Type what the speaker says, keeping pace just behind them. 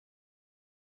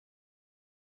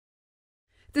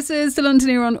This is the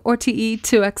Londoner on RTE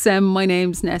 2XM. My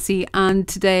name's Nessy, and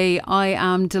today I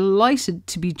am delighted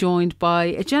to be joined by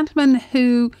a gentleman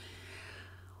who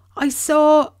I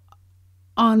saw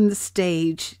on the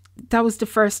stage. That was the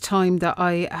first time that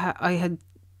I had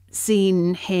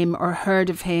seen him or heard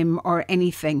of him or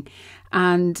anything.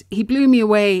 And he blew me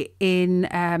away in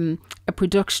a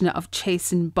production of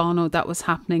Chasing Bono that was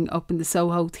happening up in the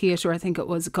Soho Theatre. I think it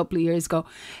was a couple of years ago.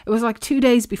 It was like 2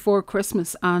 days before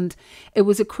Christmas, and it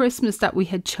was a Christmas that we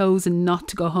had chosen not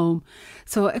to go home.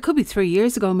 So it could be 3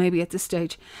 years ago maybe at this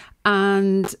stage.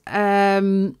 And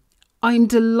I'm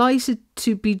delighted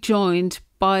to be joined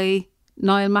by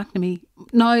Niall McNamee.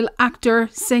 Niall, actor,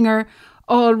 singer,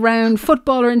 all-round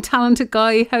footballer and talented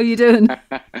guy. How you doing?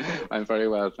 I'm very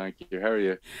well, thank you. How are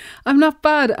you? I'm not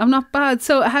bad.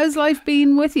 So how's life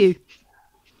been with you?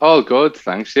 All good,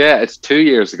 thanks. Yeah, it's 2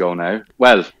 years ago now.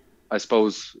 Well, I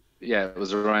suppose, yeah, it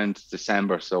was around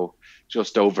December, so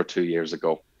just over 2 years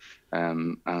ago.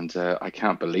 And I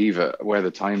can't believe it, where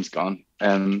the time's gone.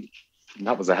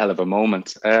 That was a hell of a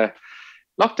moment.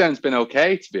 Lockdown's been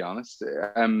okay, to be honest.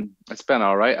 It's been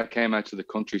all right. I came out to the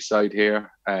countryside here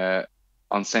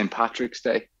on St. Patrick's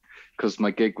Day because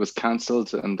my gig was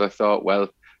cancelled, and I thought, well,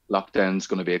 lockdown's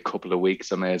going to be a couple of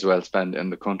weeks. I may as well spend it in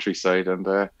the countryside, and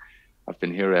I've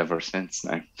been here ever since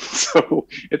now. So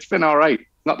it's been all right.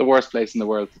 Not the worst place in the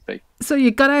world to be. So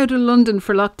you got out of London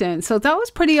for lockdown, so that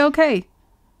was pretty okay.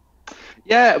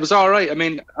 Yeah, it was all right. I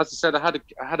mean, as I said, I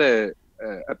had a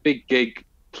big gig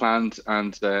planned,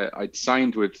 and I'd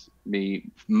signed with me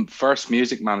first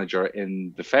music manager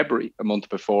in the February, a month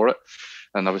before it.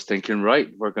 And I was thinking, right,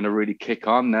 we're going to really kick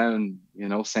on now. And, you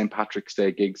know, St. Patrick's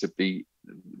Day gigs would be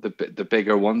the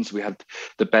bigger ones. We had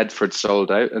the Bedford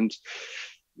sold out. And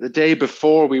the day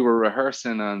before we were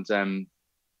rehearsing, and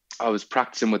I was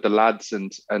practicing with the lads,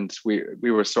 and we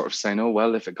were sort of saying, oh,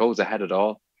 well, if it goes ahead at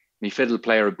all. My fiddle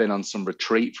player had been on some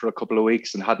retreat for a couple of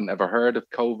weeks and hadn't ever heard of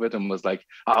COVID and was like,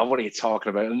 oh, what are you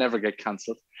talking about? It'll never get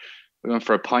cancelled. We went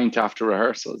for a pint after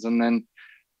rehearsals. And then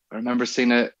I remember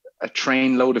seeing a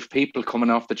train load of people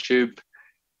coming off the tube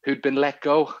who'd been let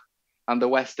go, and the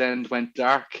West End went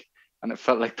dark, and it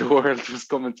felt like the world was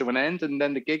coming to an end. And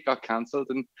then the gig got cancelled.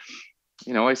 And,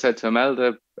 you know, I said to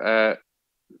Imelda,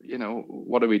 you know,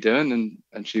 what are we doing?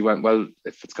 And she went, well,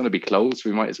 if it's going to be closed,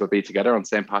 we might as well be together on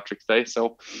St. Patrick's Day.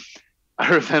 So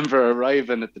I remember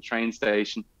arriving at the train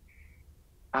station,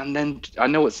 and then I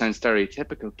know it sounds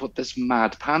stereotypical, but this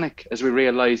mad panic as we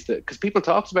realized that, because people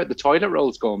talked about the toilet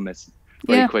rolls going missing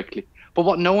very quickly. But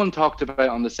what no one talked about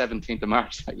on the 17th of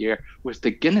March that year was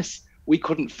the Guinness. We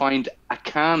couldn't find a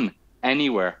can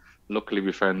anywhere. Luckily,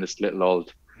 we found this little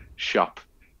old shop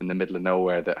in the middle of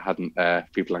nowhere that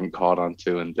people hadn't caught on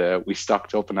to, and we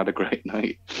stocked up and had a great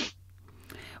night.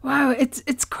 Wow,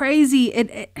 it's crazy.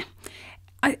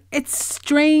 It's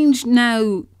strange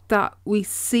now that we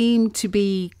seem to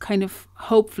be kind of,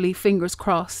 hopefully, fingers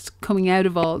crossed, coming out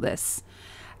of all this.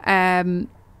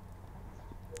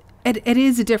 It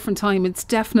is a different time. It's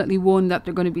definitely one that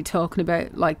they're going to be talking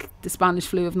about, like the Spanish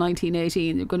flu of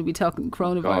 1918. They're going to be talking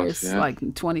coronavirus like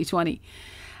in 2020.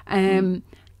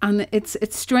 And it's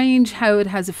strange how it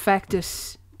has affected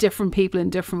different people in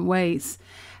different ways.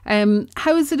 How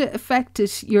has it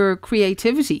affected your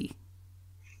creativity?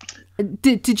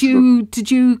 Did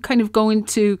you kind of go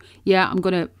into, I'm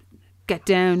going to get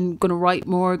down, going to write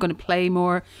more, going to play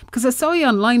more? Because I saw you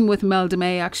online with Imelda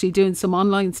May actually doing some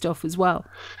online stuff as well.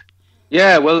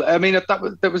 Yeah, well, I mean,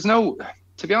 there was no,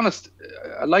 to be honest,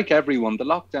 like everyone, the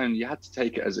lockdown, you had to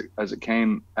take it as it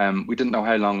came. We didn't know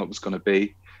how long it was going to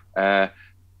be. I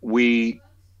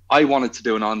wanted to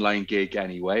do an online gig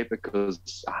anyway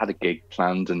because I had a gig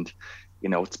planned, and, you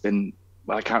know, it's been,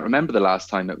 well, I can't remember the last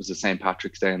time it was a St.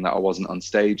 Patrick's Day and that I wasn't on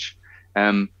stage.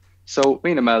 So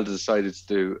me and Imelda decided to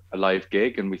do a live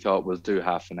gig, and we thought we'll do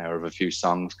half an hour of a few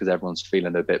songs because everyone's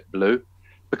feeling a bit blue.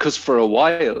 Because for a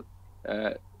while,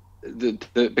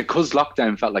 because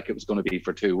lockdown felt like it was going to be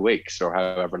for 2 weeks or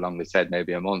however long they said,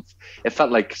 maybe a month, it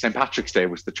felt like St. Patrick's Day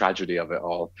was the tragedy of it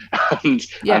all. and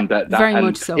very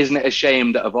much so. Isn't it a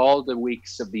shame that of all the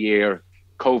weeks of the year,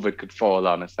 COVID could fall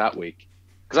on us that week?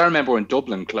 Because I remember when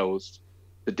Dublin closed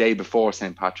the day before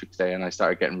St. Patrick's Day, and I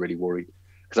started getting really worried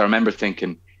because I remember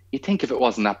thinking, you think if it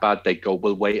wasn't that bad, they'd go,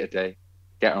 we'll wait a day,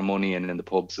 get our money in the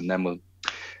pubs, and then we'll.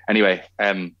 Anyway,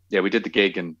 we did the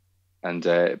gig, and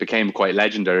it became quite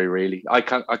legendary, really. I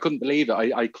couldn't believe it.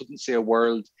 I couldn't see a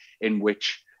world in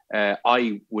which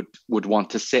I would want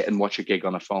to sit and watch a gig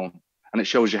on a phone. And it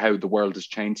shows you how the world has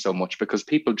changed so much, because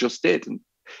people just did. And,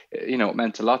 you know, it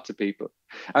meant a lot to people.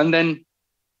 And then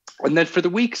for the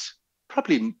weeks,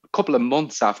 probably a couple of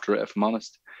months after it, if I'm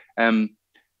honest,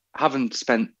 haven't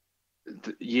spent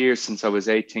years since I was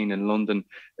 18 in London,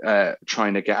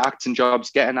 trying to get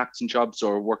getting acting jobs,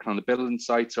 or working on the building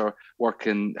sites, or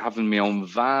having my own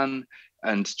van,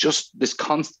 and just this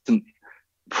constant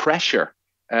pressure.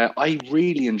 I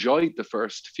really enjoyed the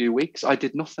first few weeks. I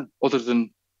did nothing other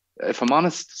than, if I'm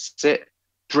honest, sit,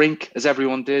 drink as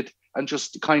everyone did, and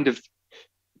just kind of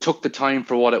took the time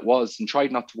for what it was, and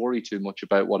tried not to worry too much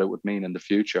about what it would mean in the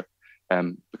future.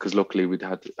 Because luckily we'd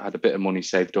had a bit of money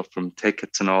saved up from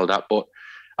tickets and all that. But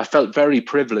I felt very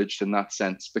privileged in that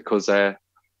sense, because my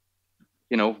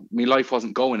life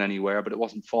wasn't going anywhere, but it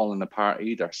wasn't falling apart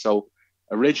either. So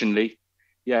originally,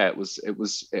 yeah, it was.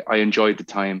 I enjoyed the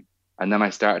time, and then I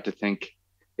started to think,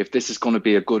 if this is going to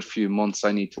be a good few months,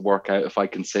 I need to work out if I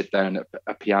can sit down at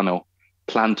a piano,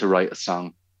 plan to write a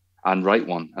song, and write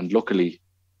one. And luckily,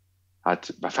 I've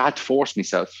had to force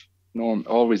myself.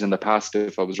 Always in the past,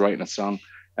 if I was writing a song,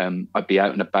 I'd be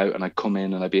out and about, and I'd come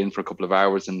in, and I'd be in for a couple of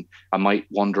hours, and I might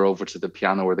wander over to the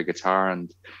piano or the guitar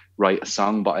and write a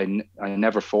song, but I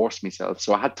never forced myself.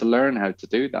 So I had to learn how to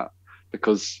do that,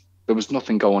 because there was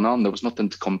nothing going on. There was nothing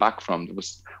to come back from.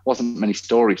 Wasn't many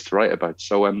stories to write about.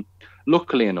 So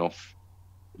luckily enough,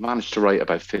 I managed to write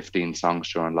about 15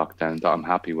 songs during lockdown that I'm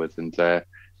happy with, and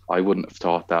I wouldn't have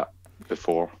thought that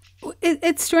before.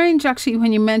 It's strange, actually,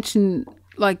 when you mention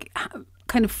like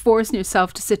kind of forcing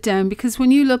yourself to sit down, because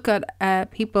when you look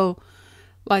at people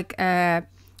like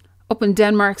up in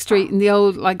Denmark Street, in the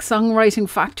old like songwriting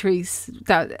factories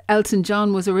that Elton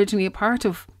John was originally a part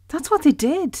of, that's what they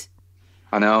did.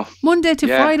 I know. Monday to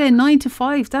Friday, 9 to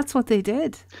 5. That's what they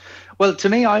did. Well, to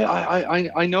me,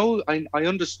 I know, I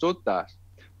understood that.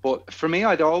 But for me,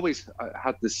 I'd always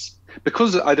had this,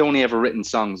 because I'd only ever written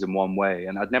songs in one way,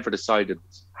 and I'd never decided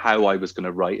how I was going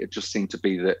to write. It just seemed to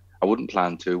be that I wouldn't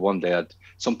plan to. One day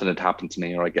something had happened to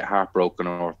me, or I'd get heartbroken,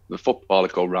 or the football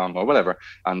would go wrong, or whatever.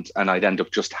 And I'd end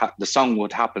up just, the song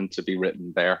would happen to be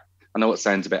written there. I know it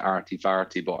sounds a bit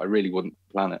arty-farty, but I really wouldn't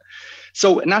plan it.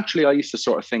 So naturally, I used to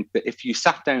sort of think that if you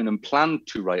sat down and planned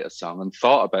to write a song, and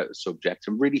thought about a subject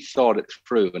and really thought it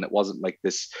through, and it wasn't like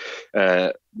this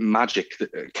magic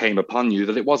that came upon you,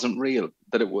 that it wasn't real,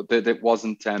 that it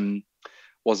wasn't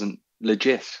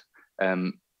legit.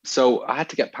 So I had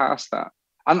to get past that.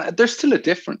 And there's still a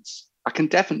difference. I can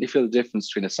definitely feel the difference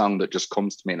between a song that just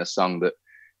comes to me and a song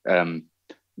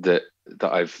that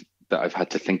I've had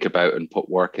to think about and put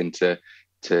work into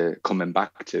coming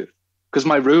back to. Because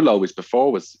my rule always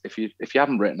before was, if you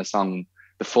haven't written a song,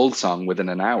 the full song, within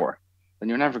an hour, then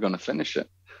you're never going to finish it.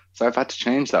 So I've had to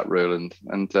change that rule, and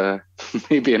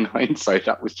maybe in hindsight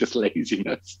that was just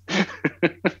laziness.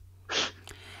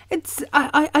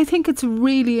 I think it's a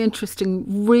really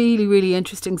interesting, really, really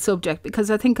interesting subject,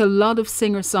 because I think a lot of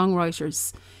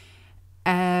singer-songwriters,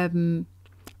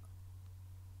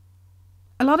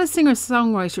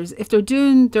 if they're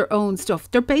doing their own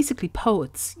stuff, they're basically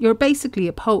poets. You're basically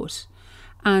a poet,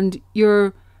 and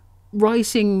you're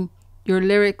writing your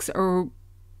lyrics,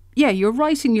 you're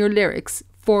writing your lyrics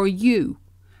for you,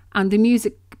 and the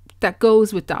music that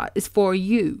goes with that is for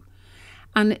you.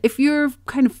 And if you're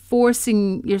kind of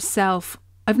forcing yourself,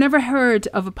 I've never heard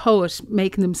of a poet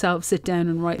making themselves sit down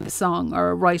and write a song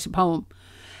or write a poem.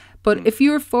 But if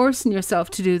you're forcing yourself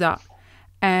to do that,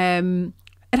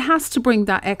 it has to bring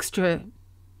that extra,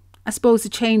 I suppose, a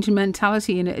change in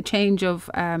mentality, and a change of,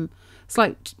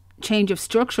 slight change of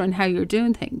structure in how you're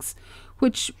doing things,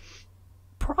 which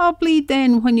probably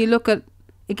then, when you look at,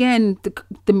 again,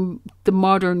 the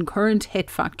modern current hit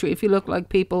factory, if you look like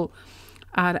people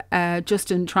at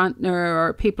Justin Trantner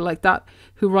or people like that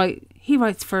who he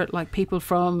writes for like people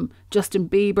from Justin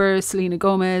Bieber, Selena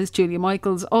Gomez, Julia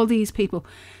Michaels, all these people.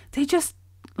 They just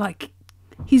like,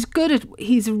 he's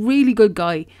a really good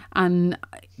guy, and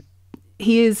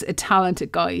he is a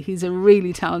talented guy. He's a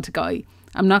really talented guy.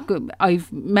 I'm not good.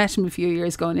 I've met him a few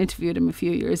years ago and interviewed him a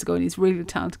few years ago, and he's a really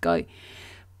talented guy.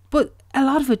 But a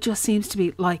lot of it just seems to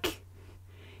be like,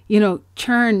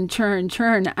 churn.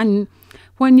 And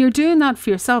when you're doing that for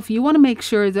yourself, you want to make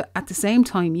sure that at the same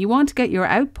time you want to get your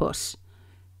output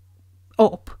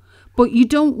up, but you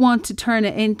don't want to turn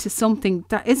it into something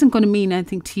that isn't going to mean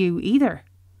anything to you either.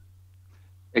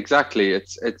 Exactly.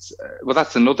 It's well,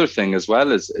 that's another thing as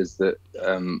well, is that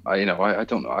I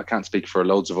don't know, I can't speak for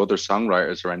loads of other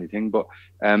songwriters or anything, but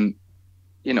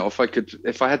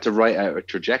if I had to write out a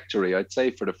trajectory, I'd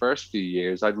say for the first few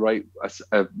years I'd write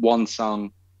one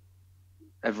song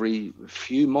every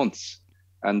few months.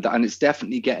 And it's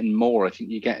definitely getting more. I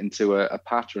think you get into a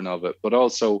pattern of it. But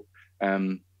also,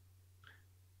 again,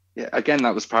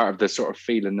 that was part of the sort of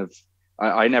feeling of,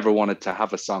 I never wanted to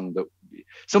have a song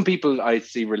some people I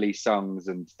see release songs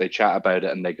and they chat about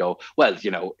it and they go, well,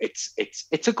 you know, it's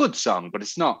a good song, but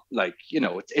it's not like, you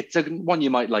know, it's a one you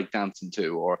might like dancing to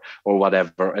or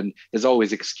whatever. And there's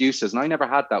always excuses. And I never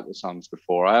had that with songs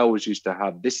before. I always used to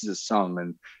have, this is a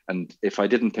song, and if I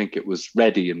didn't think it was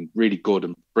ready and really good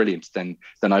and brilliant, then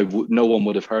no one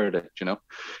would have heard it, you know.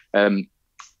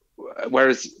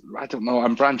 Whereas I don't know,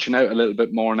 I'm branching out a little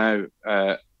bit more now,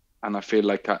 and I feel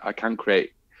like I can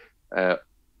create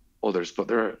others, but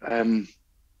there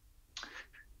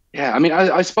yeah, I mean,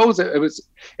 I suppose it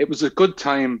was a good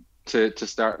time to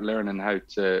start learning how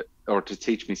to, or to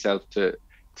teach myself to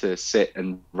sit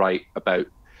and write about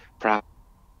perhaps.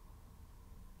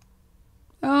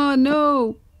 Oh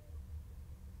no,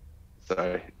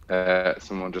 Sorry,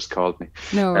 someone just called me.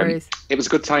 No worries. It was a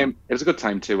good time. It was a good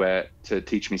time to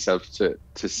teach myself to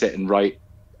sit and write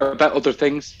about other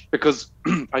things, because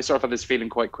I sort of had this feeling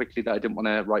quite quickly that I didn't want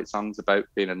to write songs about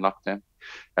being in lockdown.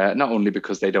 Not only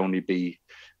because they'd only be,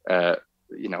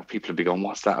 you know, people would be going,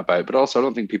 "What's that about?" But also, I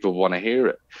don't think people want to hear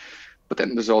it. But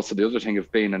then there's also the other thing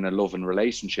of being in a loving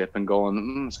relationship and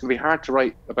going, it's going to be hard to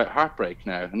write about heartbreak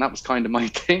now. And that was kind of my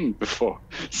thing before.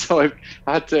 So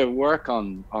I had to work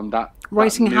on that.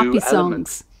 Writing that happy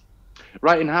songs.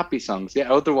 Writing happy songs.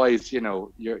 Yeah. Otherwise, you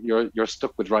know, you're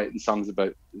stuck with writing songs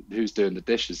about who's doing the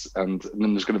dishes, and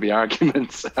then there's going to be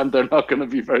arguments and they're not going to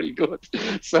be very good.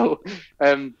 So,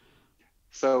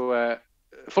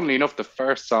 funnily enough, the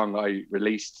first song I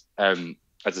released,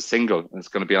 as a single, and it's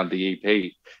going to be on the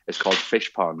EP, is called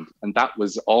Fish Pond. And that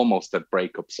was almost a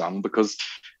breakup song, because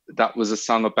that was a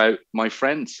song about my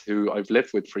friends who I've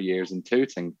lived with for years in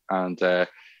Tooting. And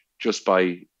just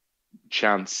by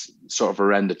chance, sort of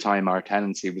around the time our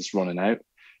tenancy was running out,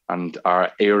 and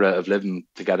our era of living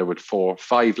together with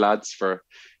 5 lads for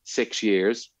 6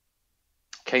 years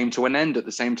came to an end at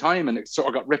the same time, and it sort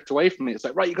of got ripped away from me. It's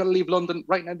like, right, you got to leave London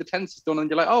right now, the tenancy's done, and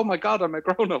you're like, oh my god, I'm a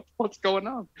grown-up, what's going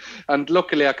on? And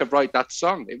luckily I could write that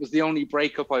song. It was the only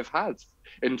breakup I've had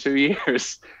in 2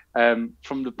 years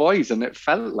from the boys, and it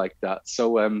felt like that.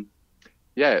 So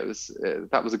yeah, it was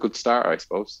that was a good start, I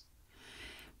suppose.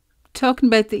 Talking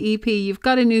about the EP, you've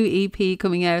got a new EP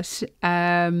coming out.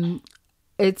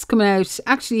 It's coming out,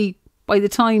 actually, by the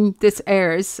time this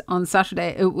airs on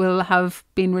Saturday, it will have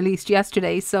been released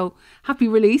yesterday. So happy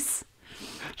release.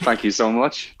 Thank you so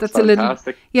much. That's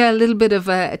fantastic. A little bit of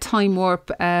a time warp,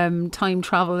 time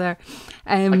travel there.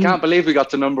 I can't believe we got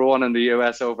to #1 in the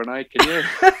US overnight. Can you?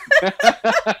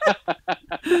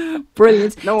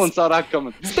 Brilliant. No one saw that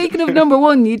coming. Speaking of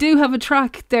 #1, you do have a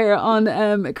track there on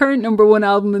a current #1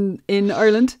 album in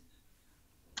Ireland.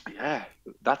 Yeah,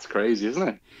 that's crazy, isn't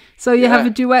it? So you have a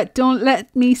duet, Don't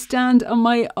Let Me Stand on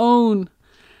My Own.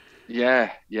 Yeah.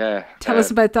 Tell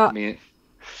us about that.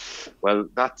 Well,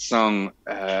 that song,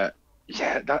 I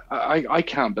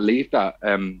can't believe that.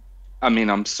 I mean,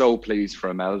 I'm so pleased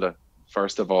for Imelda,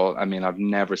 first of all. I mean, I've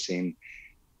never seen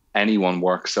anyone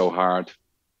work so hard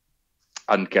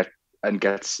and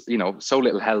gets, you know, so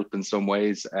little help in some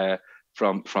ways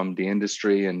from the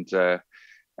industry, and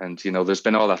you know, there's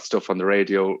been all that stuff on the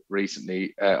radio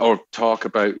recently, or talk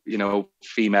about, you know,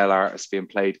 female artists being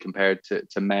played compared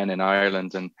to men in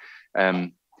Ireland,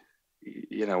 and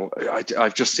you know,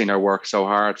 I've just seen her work so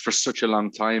hard for such a long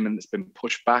time, and it's been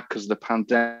pushed back because of the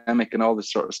pandemic and all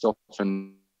this sort of stuff,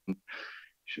 and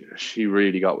she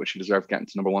really got what she deserved, getting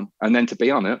to #1. And then to be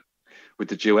on it with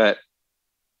the duet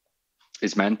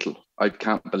is mental. I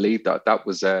can't believe that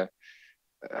was I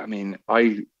mean,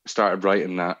 I started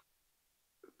writing that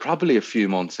probably a few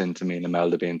months into me and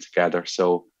Imelda being together,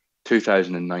 so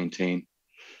 2019,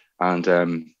 and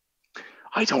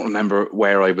I don't remember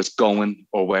where I was going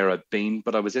or where I'd been,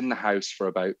 but I was in the house for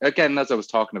about, again, as I was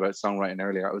talking about songwriting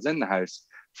earlier, I was in the house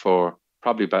for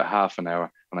probably about half an hour,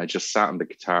 and I just sat on the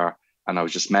guitar and I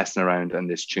was just messing around, and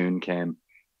this tune came,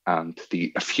 and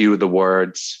a few of the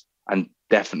words, and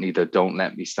definitely the Don't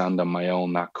Let Me Stand on My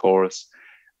Own, that chorus.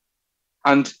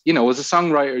 And, you know, as a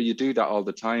songwriter, you do that all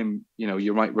the time. You know,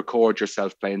 you might record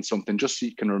yourself playing something just so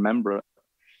you can remember it.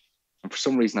 And for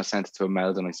some reason, I sent it to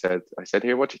Imelda, and I said,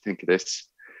 here, what do you think of this?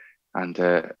 And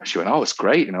she went, oh, it's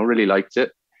great, you know, really liked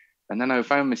it. And then I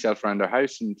found myself around her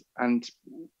house, and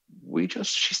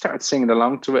she started singing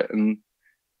along to it. And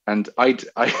I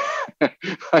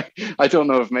don't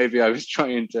know if maybe I was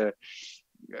trying to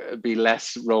be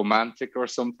less romantic or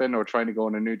something, or trying to go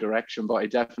in a new direction, but I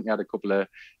definitely had a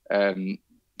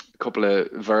couple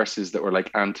of verses that were like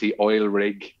anti-oil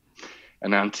rig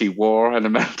and anti-war, and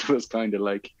Imelda was kind of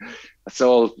like, it's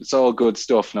all good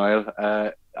stuff, Niall.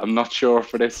 I'm not sure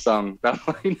for this song.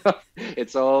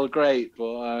 It's all great,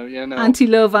 but you know,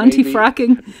 anti-love,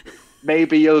 anti-fracking.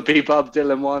 maybe you'll be Bob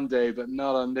Dylan one day, but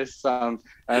not on this song.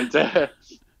 And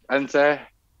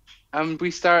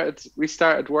we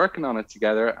started working on it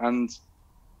together, and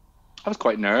I was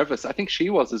quite nervous. I think she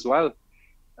was as well,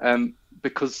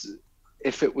 because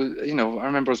if it was, I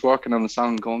remember I was working on the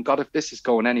song going, God, if this is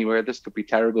going anywhere, this could be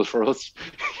terrible for us.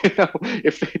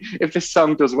 If this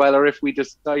song does well, or if we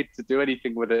decide to do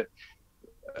anything with it,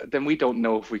 then we don't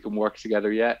know if we can work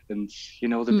together yet. And,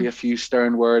 there'll be a few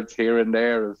stern words here and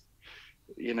there of,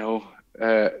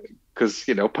 because,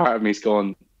 part of me's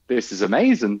going, this is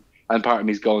amazing. And part of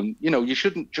me's going, you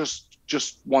shouldn't just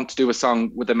want to do a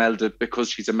song with Imelda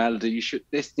because she's Imelda.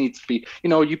 This needs to be,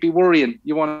 you'd be worrying.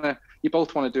 You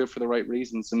both want to do it for the right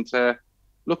reasons. And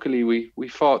luckily we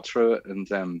fought through it,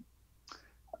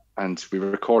 and we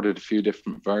recorded a few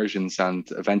different versions, and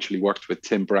eventually worked with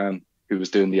Tim Brown, who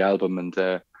was doing the album, and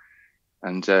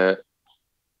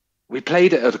we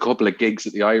played it at a couple of gigs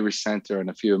at the Irish Centre and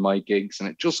a few of my gigs, and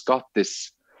it just got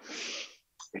this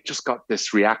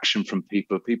reaction from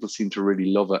people. People seemed to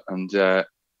really love it, and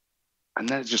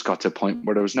then it just got to a point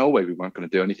where there was no way we weren't going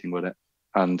to do anything with it.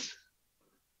 And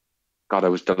God, I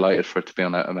was delighted for it to be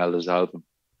on Imelda's album.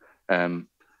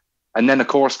 And then, of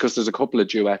course, because there's a couple of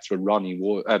duets with Ronnie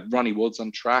Woods on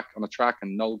a track,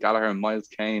 and Noel Gallagher and Miles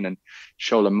Kane and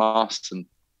Shola Moss and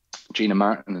Gina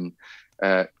Martin, and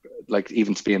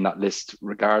even to be in that list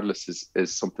regardless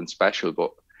is something special.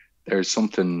 But there's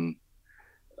something,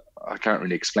 I can't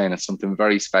really explain it, something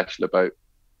very special about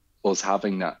us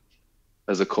having that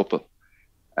as a couple,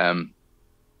 and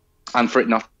for it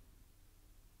not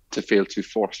to feel too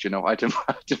forced. I didn't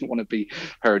want to be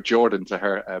her Jordan to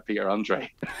her Peter Andre.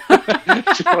 Do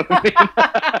you know what I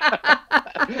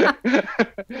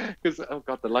mean? Because oh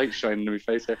God, the light shining in my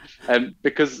face here.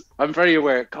 Because I'm very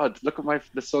aware. God, look at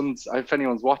the sun's. If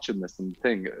anyone's watching this and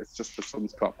thing, it's just the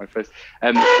sun's caught my face.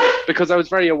 Because I was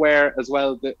very aware as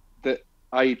well that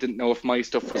I didn't know if my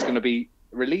stuff was going to be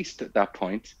released at that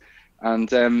point,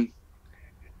 and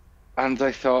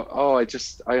I thought,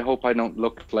 I hope I don't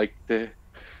look like there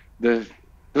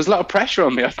was a lot of pressure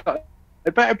on me. I thought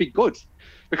it better be good,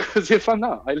 because if I'm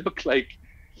not, I look like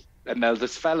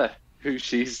Imelda's fella who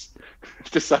she's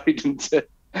deciding to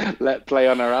let play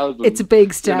on her album. It's a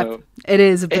big step. It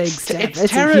is a big step. It's a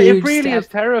huge it really step. Is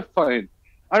terrifying.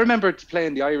 I remember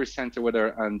playing the Irish Centre with her,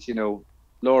 and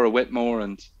Laura Whitmore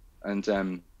and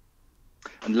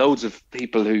loads of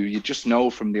people who you just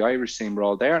know from the Irish scene were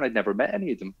all there, and I'd never met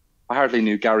any of them. I hardly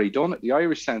knew Gary Dunn at the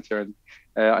Irish Centre, and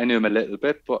I knew him a little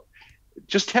bit, but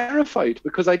just terrified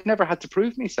because I'd never had to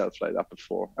prove myself like that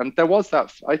before. And there was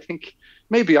that, I think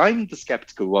maybe I'm the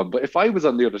skeptical one, but if I was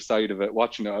on the other side of it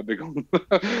watching it, I'd be going,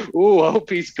 oh, I hope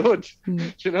he's good.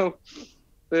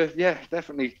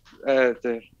 Definitely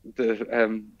the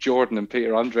Jordan and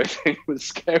Peter Andre thing was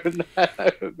scaring that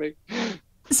out of me.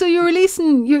 So you're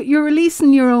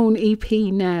releasing your own EP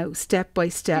now, step by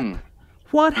step.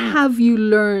 What have you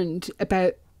learned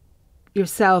about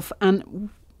yourself, and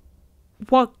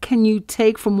what can you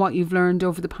take from what you've learned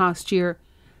over the past year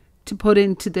to put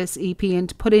into this EP, and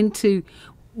to put into,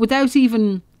 without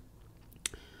even,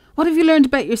 what have you learned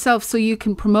about yourself so you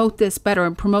can promote this better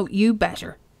and promote you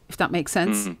better, if that makes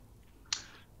sense?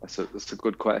 That's a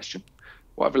good question.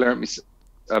 What have I learned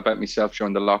about myself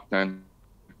during the lockdown?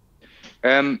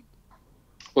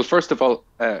 Well, first of all,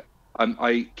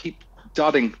 I keep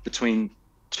dotting between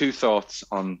two thoughts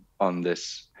on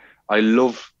this. I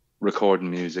love recording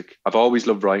music. I've always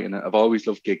loved writing it. I've always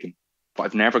loved gigging, but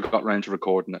I've never got around to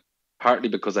recording it. Partly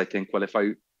because I think, well, if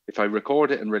I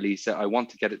record it and release it, I want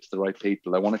to get it to the right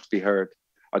people. I want it to be heard.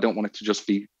 I don't want it to just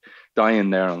be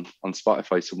dying there on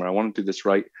Spotify somewhere. I want to do this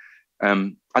right.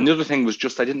 And the other thing was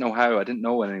just I didn't know how. I didn't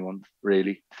know anyone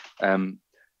really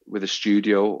with a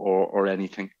studio or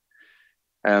anything.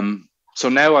 So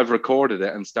now I've recorded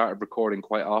it and started recording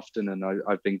quite often, and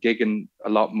I've been gigging a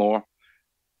lot more.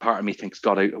 Part of me thinks,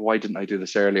 God, why didn't I do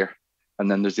this earlier? And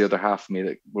then there's the other half of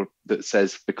me that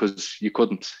says, because you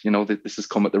couldn't, this has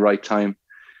come at the right time.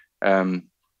 I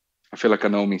feel like I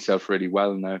know myself really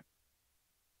well now.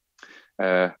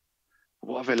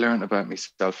 What have I learned about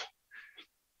myself?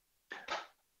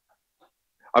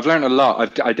 I've learned a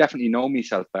lot. I definitely know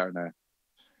myself better now.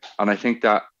 And I think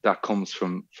that comes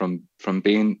from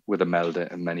being with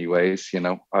Imelda in many ways.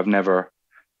 I've never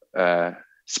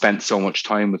spent so much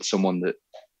time with someone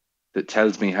that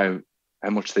tells me how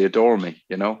much they adore me,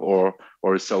 or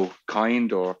is so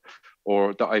kind, or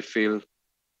that I feel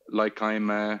like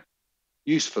I'm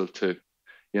useful to,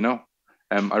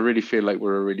 I really feel like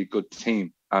we're a really good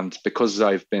team. And because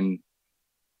I've been,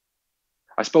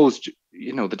 I suppose,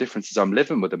 the difference is I'm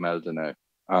living with Imelda now,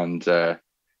 and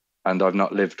and I've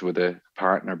not lived with a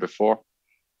partner before.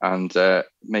 And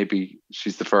maybe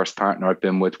she's the first partner I've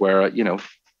been with where, you know,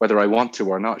 whether I want to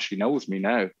or not, she knows me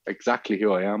now, exactly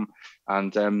who I am.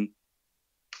 And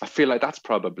I feel like that's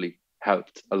probably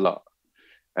helped a lot.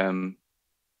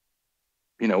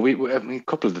 You know, I mean, a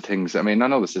couple of the things, I mean, I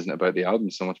know this isn't about the album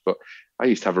so much, but I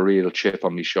used to have a real chip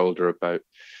on my shoulder about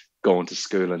going to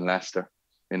school in Leicester,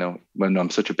 you know, when I'm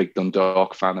such a big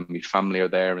Dundalk fan and my family are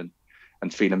there, and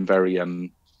feeling very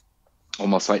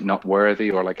almost like not worthy,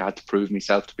 or like I had to prove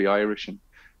myself to be Irish.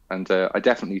 And I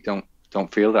definitely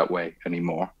don't feel that way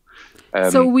anymore.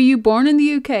 So were you born in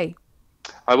the UK?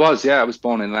 I was, yeah. I was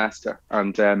born in Leicester,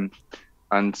 and I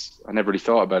never really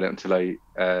thought about it until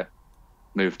I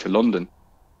moved to London,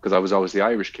 because I was always the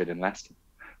Irish kid in Leicester.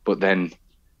 But then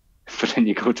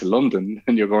you go to London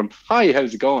and you're going, hi,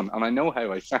 how's it going? And I know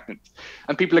how I sound.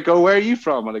 And people go, where are you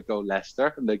from? And I go,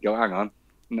 Leicester. And they go, hang on,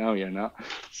 no, you're not.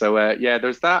 So yeah,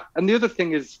 there's that. And the other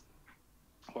thing is,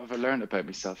 what have I learned about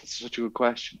myself? It's such a good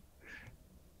question.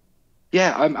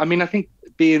 Yeah, I mean, I think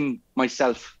being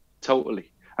myself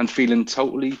totally and feeling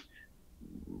totally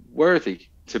worthy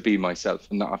to be myself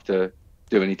and not have to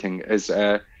do anything is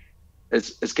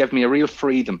given me a real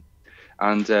freedom,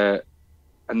 and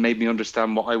made me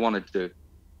understand what I wanted to do.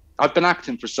 I've been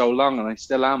acting for so long, and I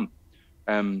still am,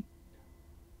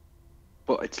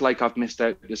 but it's like I've missed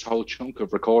out this whole chunk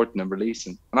of recording and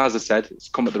releasing. And as I said, it's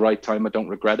come at the right time. I don't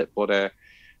regret it, but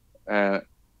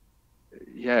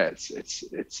yeah,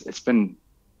 it's been.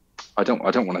 I don't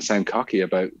want to sound cocky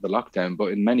about the lockdown,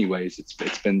 but in many ways, it's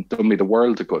been done me the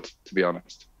world of good, to be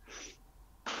honest.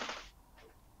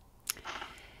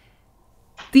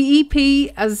 The EP,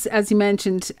 as you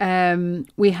mentioned,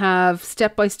 we have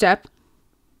Step by Step,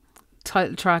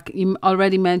 title track. You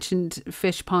already mentioned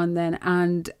Fish Pond then,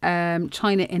 and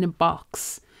China in a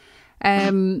Box.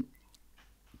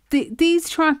 These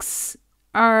tracks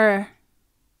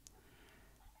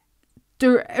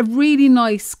they're a really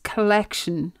nice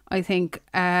collection, I think.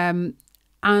 And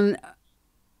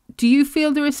do you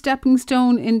feel they're a stepping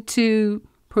stone into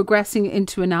progressing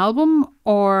into an album,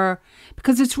 or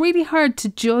because it's really hard to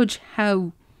judge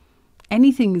how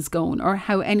anything is going or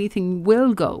how anything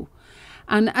will go?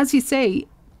 And as you say,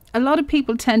 a lot of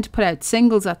people tend to put out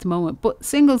singles at the moment, but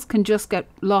singles can just get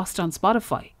lost on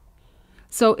Spotify.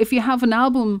 So if you have an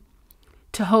album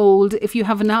to hold, if you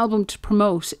have an album to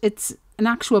promote, it's an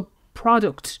actual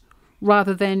product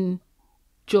rather than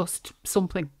just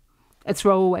something, a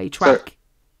throwaway track.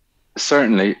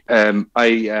 Certainly.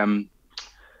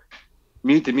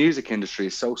 The music industry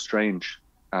is so strange,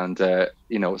 and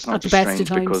you know, it's not just strange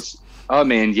because, I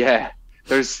mean, yeah,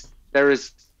 there is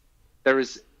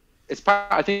it's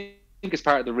part, I think it's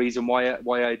part of the reason why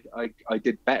I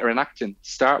did better in acting to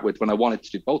start with, when I wanted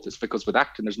to do both. It's because with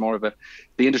acting, there's more of the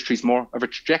industry's more of a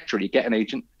trajectory. You get an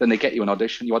agent, then they get you an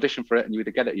audition, you audition for it, and you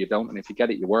either get it or you don't. And if you get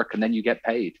it, you work, and then you get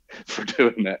paid for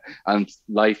doing it. And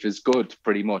life is good,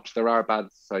 pretty much. There are bad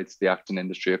sides to the acting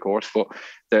industry, of course, but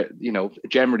you know,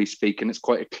 generally speaking, it's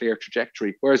quite a clear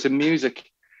trajectory. Whereas in music,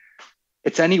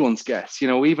 it's anyone's guess. You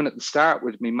know, even at the start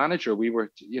with my manager, we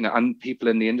were, you know, and people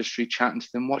in the industry chatting to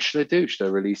them, what should I do? Should I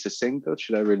release a single?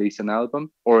 Should I release an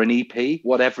album or an EP?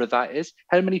 Whatever that is.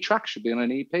 How many tracks should be on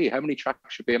an EP? How many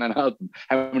tracks should be on an album?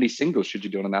 How many singles should you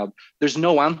do on an album? There's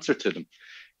no answer to them.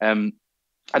 And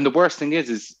the worst thing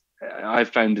is I've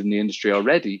found in the industry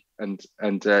already, and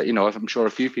you know, I'm sure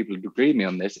a few people would agree with me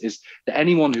on this, is that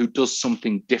anyone who does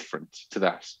something different to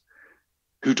that,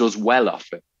 who does well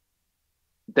off it,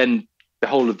 then the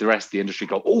whole of the rest of the industry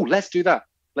go, oh, let's do that.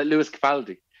 Like Lewis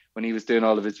Capaldi, when he was doing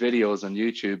all of his videos on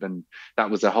YouTube, and that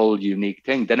was a whole unique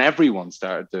thing. Then everyone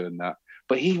started doing that.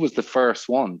 But he was the first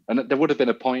one. And there would have been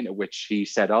a point at which he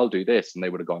said, I'll do this. And they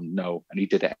would have gone, no. And he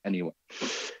did it anyway.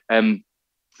 The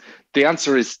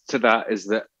answer is to that is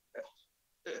that,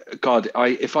 God,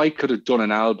 if I could have done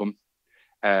an album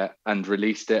and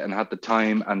released it and had the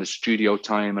time and the studio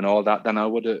time and all that, then I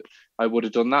would have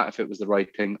done that if it was the right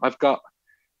thing. I've got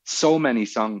so many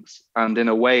songs, and in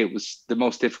a way, it was the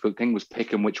most difficult thing was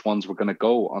picking which ones were going to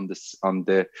go on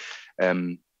the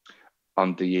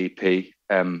EP.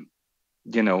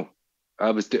 You know,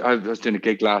 I was doing a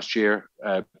gig last year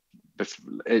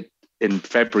in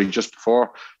February, just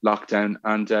before lockdown,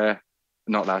 and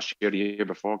not last year, the year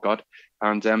before, God,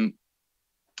 and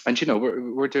you know,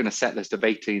 we're doing a set list of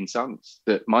 18 songs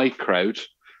that my crowd,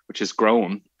 which has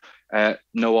grown,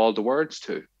 know all the words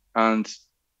to, and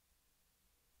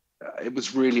it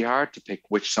was really hard to pick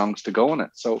which songs to go on it.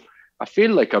 So I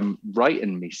feel like I'm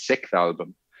writing my 6th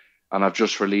album, and I've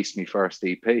just released my first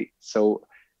EP. So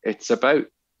it's about,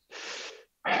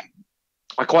 I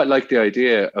quite like the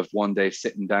idea of one day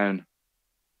sitting down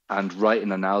and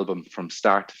writing an album from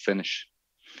start to finish.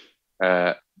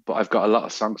 But I've got a lot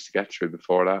of songs to get through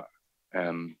before that.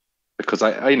 Because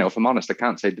I, you know, if I'm honest, I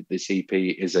can't say that this EP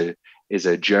is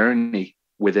a journey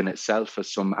within itself,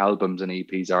 as some albums and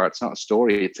EPs are. It's not a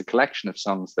story; it's a collection of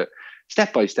songs that,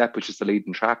 Step by Step, which is the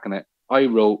leading track in it, I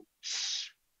wrote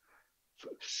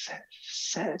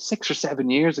 6 or 7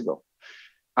 years ago,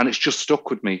 and it's just stuck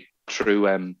with me through.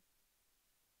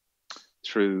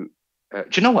 Do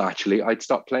you know what? Actually, I'd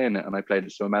stopped playing it, and I played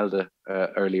it to Imelda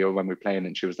earlier when we were playing it,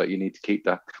 and she was like, "You need to keep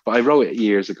that." But I wrote it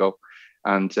years ago,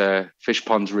 and Fish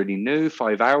Pond's really new.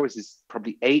 5 Hours is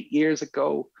probably 8 years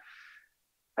ago.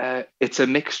 It's a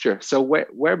mixture. So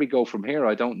where we go from here,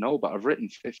 I don't know. But I've written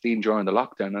 15 during the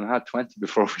lockdown, and I had 20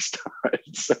 before we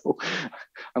started. So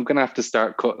I'm gonna have to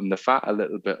start cutting the fat a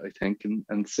little bit, I think,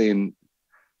 and seeing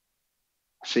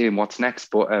what's next.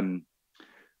 But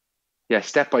yeah,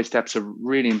 Step by Step's a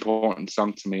really important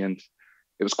song to me, and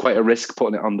it was quite a risk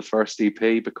putting it on the first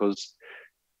EP because,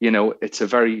 you know,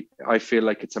 I feel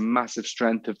like it's a massive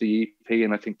strength of the EP,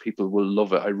 and I think people will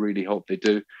love it. I really hope they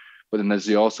do. But then there's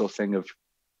the also thing of,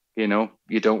 you know,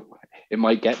 it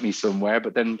might get me somewhere,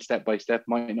 but then Step by Step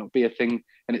might not be a thing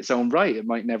in its own right. It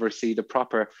might never see the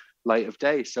proper light of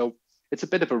day. So it's a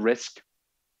bit of a risk.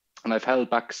 And I've held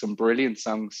back some brilliant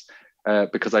songs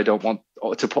because I don't want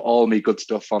to put all my good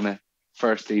stuff on it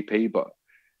first EP, but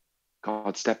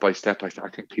God, Step by Step, I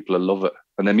think people will love it.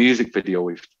 And the music video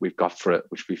we've got for it,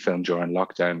 which we filmed during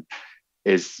lockdown,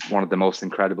 is one of the most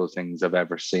incredible things I've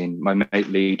ever seen. My mate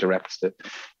Lee directs it.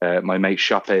 My mate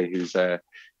Shoppe,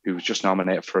 who was just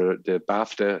nominated for the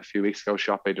BAFTA a few weeks ago,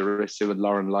 Shoppe Darisu, and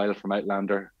Lauren Lyle from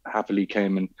Outlander happily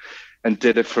came and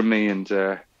did it for me. And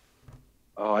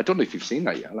I don't know if you've seen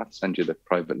that yet. I'll have to send you the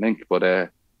private link, but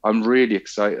I'm really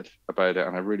excited about it,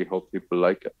 and I really hope people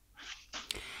like it.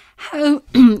 How,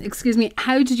 excuse me,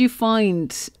 how did you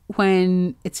find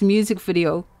when it's a music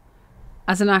video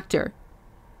as an actor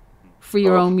for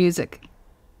your own music?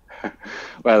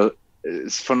 Well,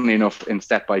 it's funny enough, in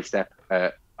Step by Step,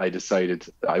 I decided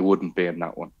I wouldn't be in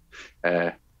that one.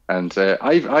 I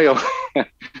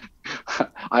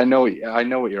know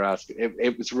what you're asking.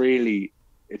 It's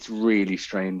really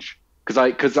strange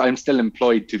because I'm still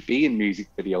employed to be in music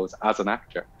videos as an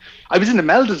actor. I was in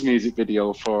Imelda's music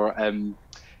video for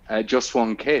Just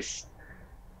One Kiss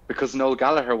because Noel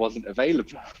Gallagher wasn't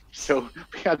available, so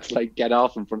we had to get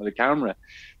off in front of the camera.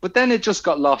 But then it just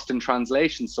got lost in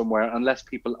translation somewhere, unless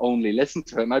people only listen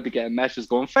to it. And I'd be getting messages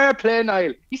going, "Fair play,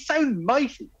 Niall, you sound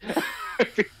mighty."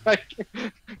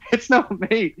 It's not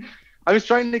me. I was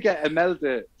trying to get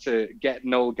Imelda to get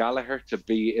Noel Gallagher to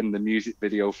be in the music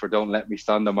video for Don't Let Me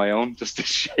Stand on My Own, just to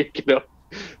shake it up.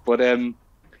 But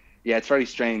yeah, it's very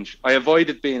strange. I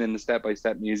avoided being in the Step by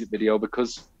Step music video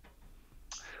because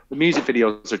the music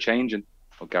videos are changing.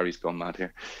 Oh, Gary's gone mad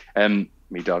here.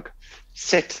 Me dog.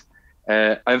 Sit.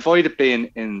 I avoided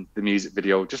being in the music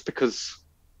video just because,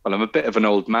 well, I'm a bit of an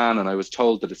old man, and I was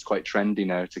told that it's quite trendy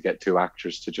now to get two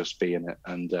actors to just be in it.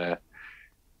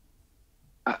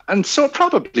 And so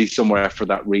probably somewhere for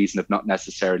that reason of not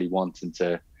necessarily wanting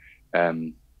to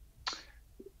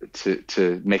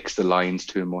mix the lines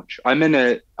too much. I am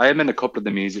in a couple of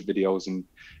the music videos, and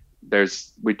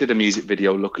we did a music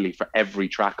video luckily for every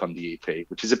track on the EP,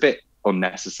 which is a bit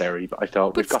unnecessary, but I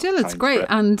thought but still it's great.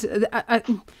 And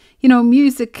you know,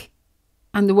 music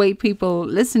and the way people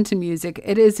listen to music,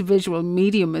 it is a visual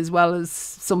medium as well as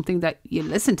something that you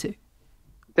listen to.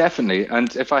 Definitely.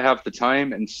 And if I have the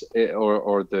time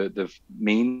or the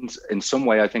means in some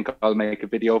way, I think I'll make a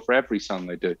video for every song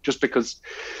I do, just because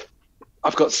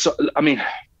I'm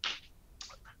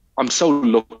so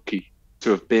lucky to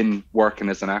have been working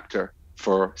as an actor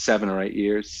for 7 or 8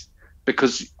 years,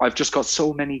 because I've just got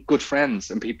so many good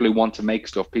friends and people who want to make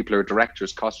stuff. People who are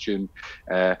directors, costume,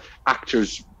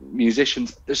 actors,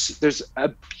 musicians. There's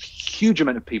a huge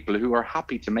amount of people who are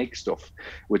happy to make stuff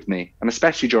with me. And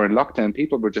especially during lockdown,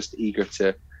 people were just eager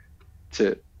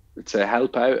to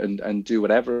help out and do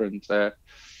whatever. And I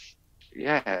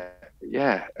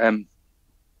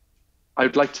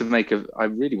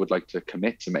really would like to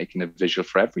commit to making a visual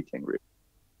for everything, really.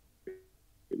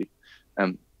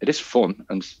 It is fun,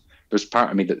 and there's part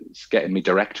of me that's getting me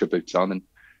director boots on, and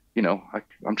you know,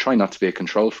 I'm trying not to be a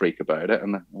control freak about it,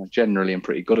 and I generally am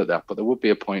pretty good at that. But there would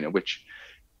be a point at which,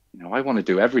 you know, I want to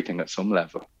do everything at some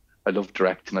level. I love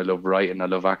directing, I love writing, I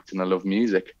love acting, I love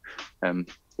music.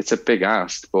 It's a big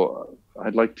ask, but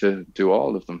I'd like to do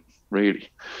all of them, really.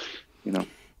 You know.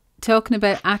 Talking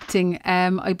about acting,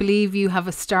 I believe you have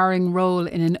a starring role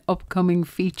in an upcoming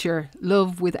feature,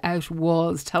 Love Without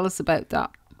Walls. Tell us about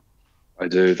that. I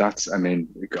do. As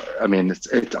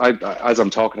I'm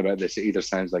talking about this, it either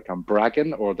sounds like I'm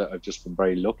bragging or that I've just been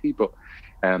very lucky. But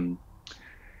um,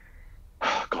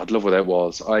 God, Love Without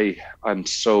Walls. I'm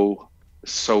so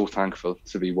thankful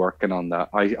to be working on that.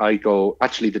 I go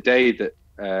actually the day that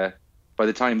by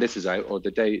the time this is out, or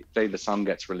the day the song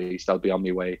gets released, I'll be on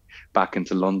my way back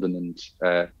into London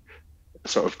and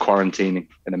sort of quarantining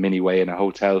in a mini way in a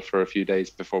hotel for a few days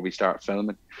before we start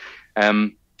filming.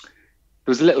 There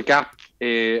was a little gap,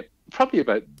 probably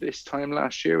about this time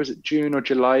last year. Was it June or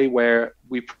July, where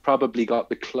we probably got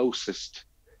the closest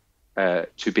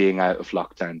to being out of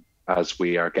lockdown as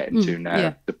we are getting to now.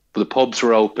 Yeah. The pubs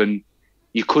were open.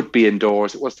 You could be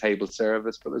indoors. It was table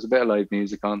service, but there's a bit of live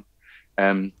music on.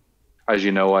 As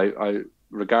you know, I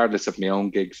regardless of my own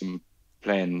gigs and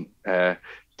playing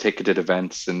ticketed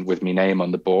events and with my name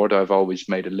on the board, I've always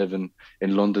made a living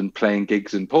in London playing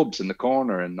gigs in pubs in the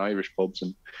corner and Irish pubs.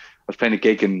 And I was playing a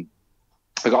gig, and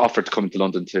I got offered to come to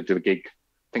London to do a gig,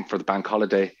 I think for the bank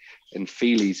holiday, in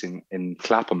Feely's in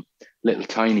Clapham. Little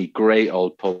tiny great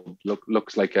old pub.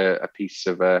 Looks like a piece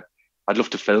of I'd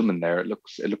love to film in there. It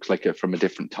looks like it from a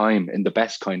different time in the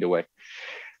best kind of way.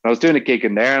 And I was doing a gig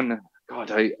in there, and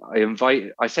God,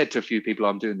 I said to a few people,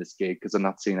 I'm doing this gig because I'm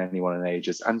not seeing anyone in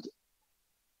ages, and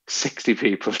 60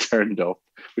 people turned up,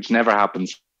 which never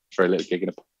happens for a little gig in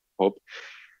a pub.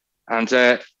 And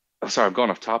sorry, I'm going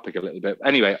off topic a little bit.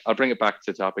 Anyway, I'll bring it back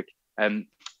to the topic.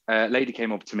 A lady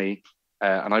came up to me,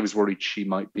 and I was worried she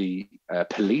might be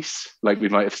police, like we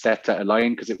might have stepped out of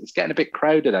line, because it was getting a bit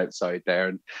crowded outside there,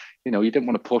 and you didn't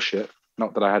want to push it.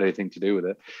 Not that I had anything to do with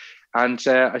it. And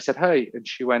I said hi, and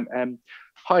she went,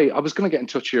 "Hi, I was going to get in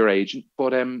touch with your agent,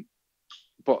 but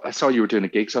I saw you were doing a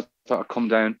gig, so I thought I'd come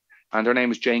down." And her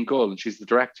name is Jane Gull, and she's the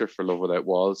director for Love Without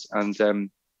Walls. And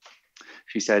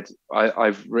she said,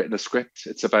 I've written a script.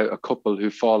 It's about a couple who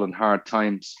fall in hard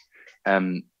times.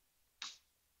 Gary,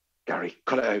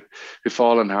 cut it out. Who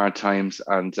fall in hard times,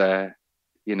 and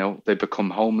they become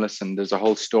homeless, and there's a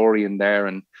whole story in there.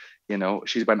 And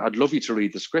she went, "I'd love you to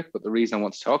read the script, but the reason I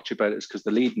want to talk to you about it is because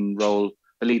the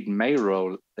leading male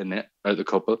role in it, out of the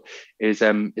couple, is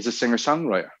a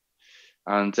singer-songwriter.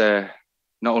 And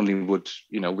not only would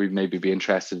we maybe be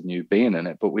interested in you being in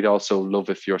it, but we'd also love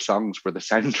if your songs were the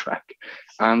soundtrack."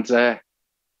 And I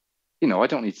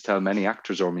don't need to tell many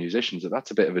actors or musicians that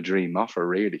that's a bit of a dream offer,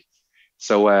 really.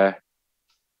 So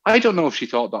I don't know if she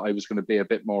thought that I was going to be a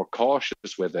bit more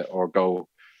cautious with it, or go,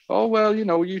 "Oh well,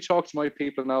 you talk to my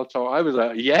people and I'll talk." I was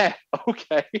like, "Yeah,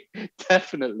 okay,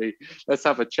 definitely, let's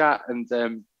have a chat."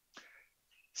 And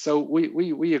so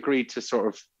we agreed to sort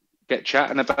of get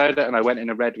chatting about it, and I went in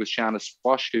and read with Shanna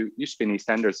Swash, who used to be in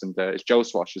EastEnders, and is Joe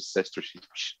Swash's sister. She's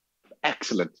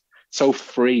excellent, so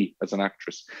free as an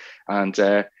actress, and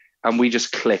we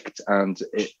just clicked, and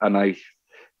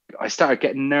I started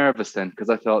getting nervous then, because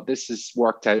I thought, this has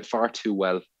worked out far too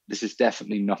well. This is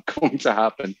definitely not going to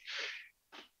happen.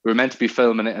 We were meant to be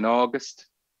filming it in August,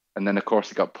 and then of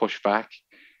course it got pushed back.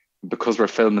 Because we're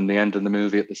filming the end of the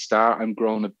movie at the start, I'm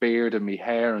growing a beard in my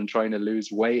hair and trying to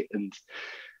lose weight, and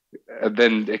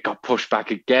then it got pushed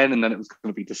back again, and then it was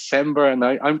going to be December, and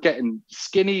I'm getting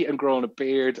skinny and growing a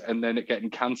beard, and then it getting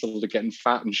cancelled, and getting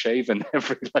fat and shaven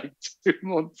every 2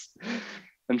 months.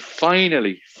 And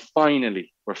finally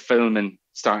we're filming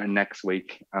starting next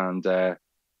week, and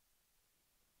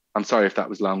I'm sorry if that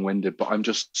was long-winded, but I'm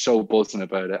just so buzzing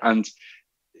about it. And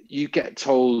you get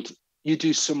told you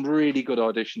do some really good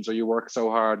auditions, or you work so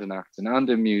hard in acting and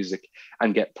in music,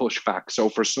 and get pushed back. So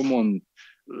for someone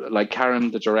like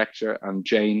Karen, the director, and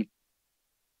Jane,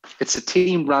 it's a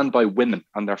team run by women,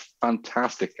 and they're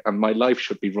fantastic. And my life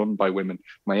should be run by women.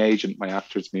 My agent, my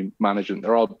actors, my management,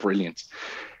 they're all brilliant.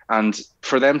 And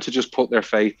for them to just put their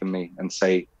faith in me and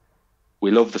say,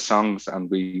 "We love the songs, and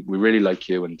we really like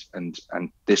you, and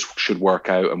this should work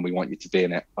out, and we want you to be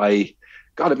in it."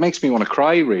 God, it makes me want to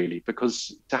cry, really,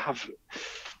 because to have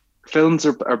films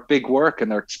are big work and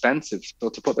they're expensive. So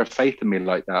to put their faith in me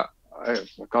like that, I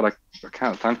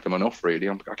can't thank them enough, really.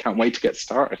 I can't wait to get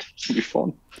started. It's going to be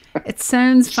fun. It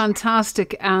sounds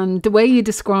fantastic. And the way you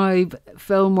describe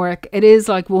film work, it is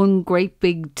like one great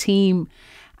big team.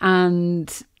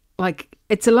 And like,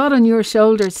 it's a lot on your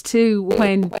shoulders too,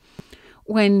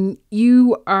 when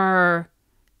you are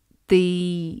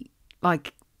the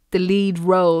lead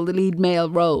role, the lead male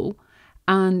role,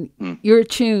 and your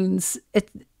tunes,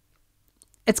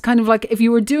 it's kind of like, if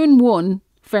you were doing one,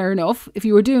 fair enough. If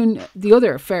you were doing the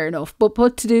other, fair enough. But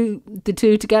put to do the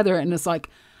two together, and it's like,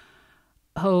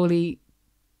 holy,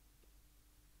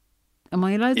 am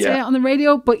I allowed to say it on the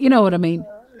radio? But you know what I mean.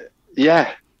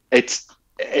 Yeah, it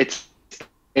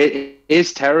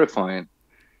is terrifying.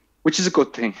 which is a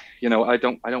good thing. You know, I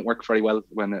don't work very well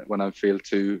when I feel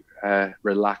too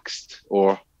relaxed,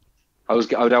 or I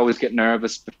would always get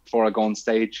nervous before I go on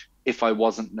stage if I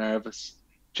wasn't nervous.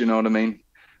 Do you know what I mean?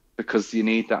 Because you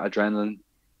need that adrenaline.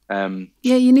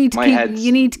 Yeah, My head's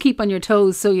you need to keep on your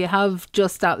toes, so you have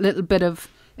just that little bit of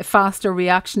a faster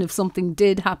reaction if something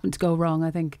did happen to go wrong,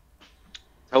 I think.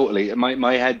 totally.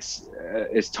 My head's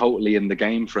is totally in the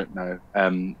game for it now.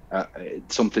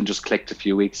 Something just clicked a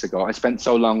few weeks ago. I spent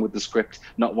so long with the script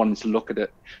not wanting to look at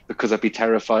it because I'd be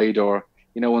terrified, or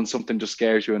you know, when something just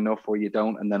scares you enough or you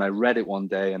don't. And then I read it one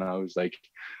day and I was like,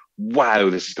 wow,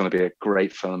 this is going to be a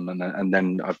great film. And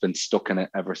then I've been stuck in it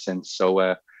ever since. So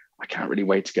I can't really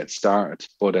wait to get started.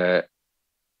 But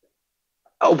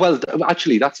oh, well,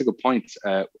 actually, that's a good point.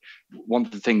 One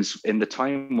of the things in the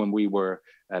time when we were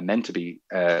meant to be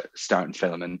starting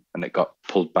filming and it got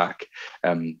pulled back,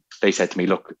 they said to me,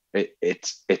 look,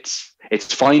 it's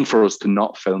fine for us to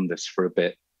not film this for a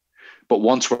bit. But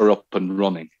once we're up and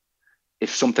running,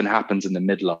 if something happens in the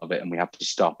middle of it and we have to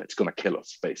stop, it's going to kill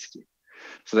us, basically.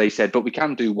 So they said, but we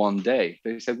can do one day.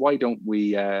 They said, why don't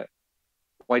we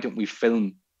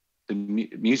film the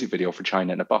music video for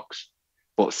China in a Box,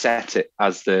 but set it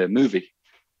as the movie,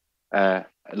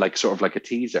 like sort of like a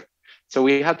teaser. So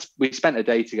we spent a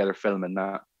day together filming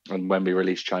that, and when we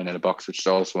released China in a Box, which is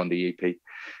also on the EP,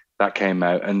 that came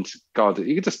out, and God,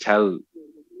 you could just tell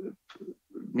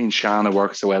me and Shanna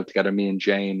work so well together. Me and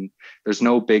Jane, there's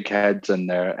no big heads in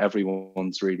there.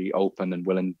 Everyone's really open and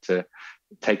willing to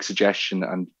take suggestion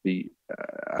and be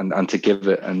and to give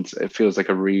it, and it feels like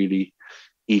a really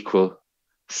equal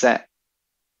set.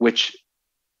 Which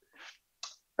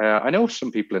I know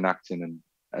some people in acting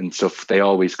and stuff, they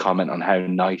always comment on how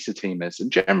nice a team is,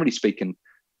 and generally speaking,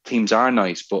 teams are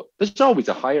nice, but there's always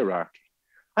a hierarchy.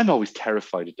 I'm always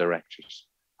terrified of directors.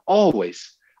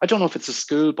 Always. I don't know if it's a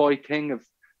schoolboy thing of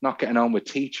not getting on with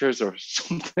teachers or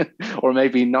something, or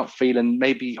maybe not feeling,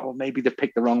 maybe they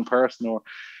picked the wrong person,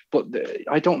 but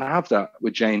I don't have that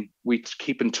with Jane. We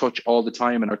keep in touch all the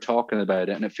time and are talking about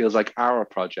it, and it feels like our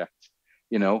project,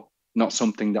 you know, not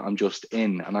something that I'm just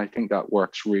in. And I think that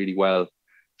works really well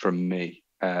for me.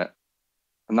 And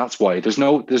that's why there's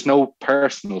no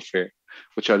personal fear,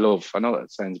 which I love. I know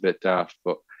that sounds a bit daft,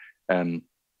 but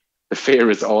the fear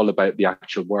is all about the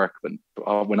actual work.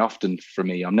 When often for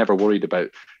me, I'm never worried about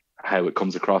how it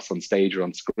comes across on stage or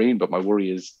on screen, but my worry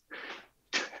is,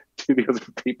 do the other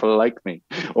people like me,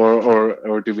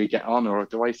 or do we get on, or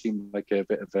do I seem like a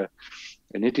bit of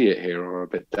an idiot here or a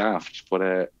bit daft? But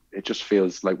it just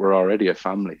feels like we're already a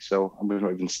family, so I'm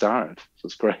not even started. So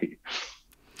it's great.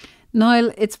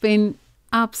 Niall, it's been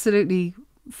absolutely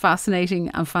fascinating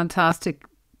and fantastic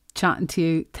chatting to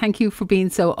you. Thank you for being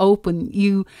so open.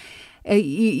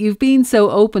 You've been so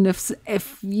open.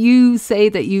 If you say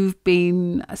that you've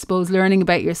been, I suppose, learning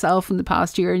about yourself in the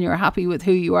past year and you're happy with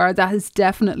who you are, that has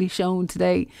definitely shown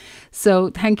today. So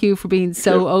thank you for being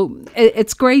so open.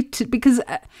 It's great because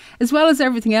as well as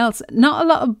everything else, not a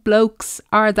lot of blokes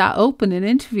are that open in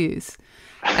interviews.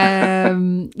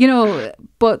 You know,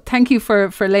 but thank you for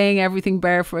laying everything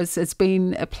bare for us. It's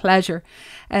been a pleasure.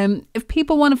 If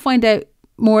people want to find out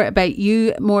more about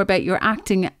you, more about your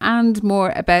acting, and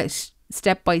more about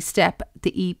Step by Step,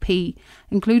 the EP,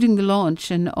 including the launch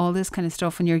and all this kind of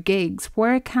stuff and your gigs,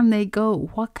 where can they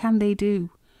go? What can they do?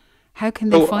 How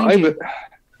can they find you?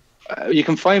 You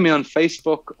can find me on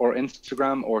Facebook or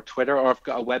Instagram or Twitter, or I've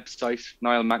got a website,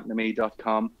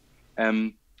 niallmcnamee.com.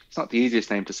 It's not the easiest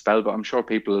name to spell, but I'm sure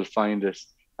people will find it.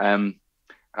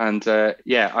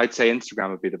 Yeah, I'd say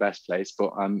Instagram would be the best place,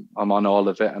 but I'm on all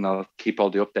of it, and I'll keep all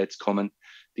the updates coming.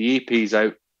 The EP's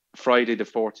out Friday the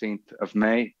 14th of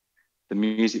May. The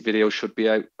music video should be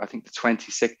out, I think, the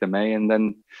 26th of May, and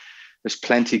then there's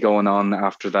plenty going on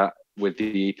after that with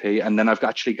the EP. And then I've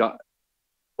actually got,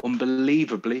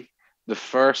 unbelievably, my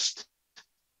first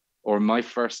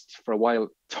for a while,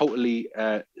 totally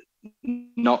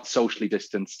not socially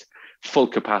distanced, full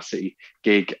capacity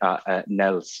gig at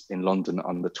Nell's in London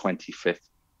on the 25th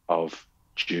of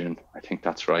June. I think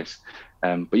that's right.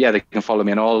 But yeah, they can follow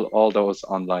me on all those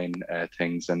online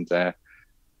things, and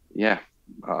yeah,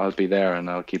 I'll be there and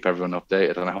I'll keep everyone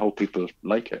updated, and I hope people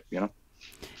like it, you know.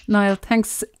 Niall,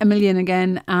 thanks a million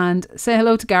again, and say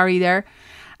hello to Gary there,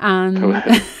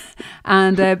 and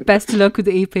and best of luck with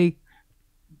the EP.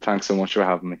 Thanks so much for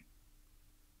having me.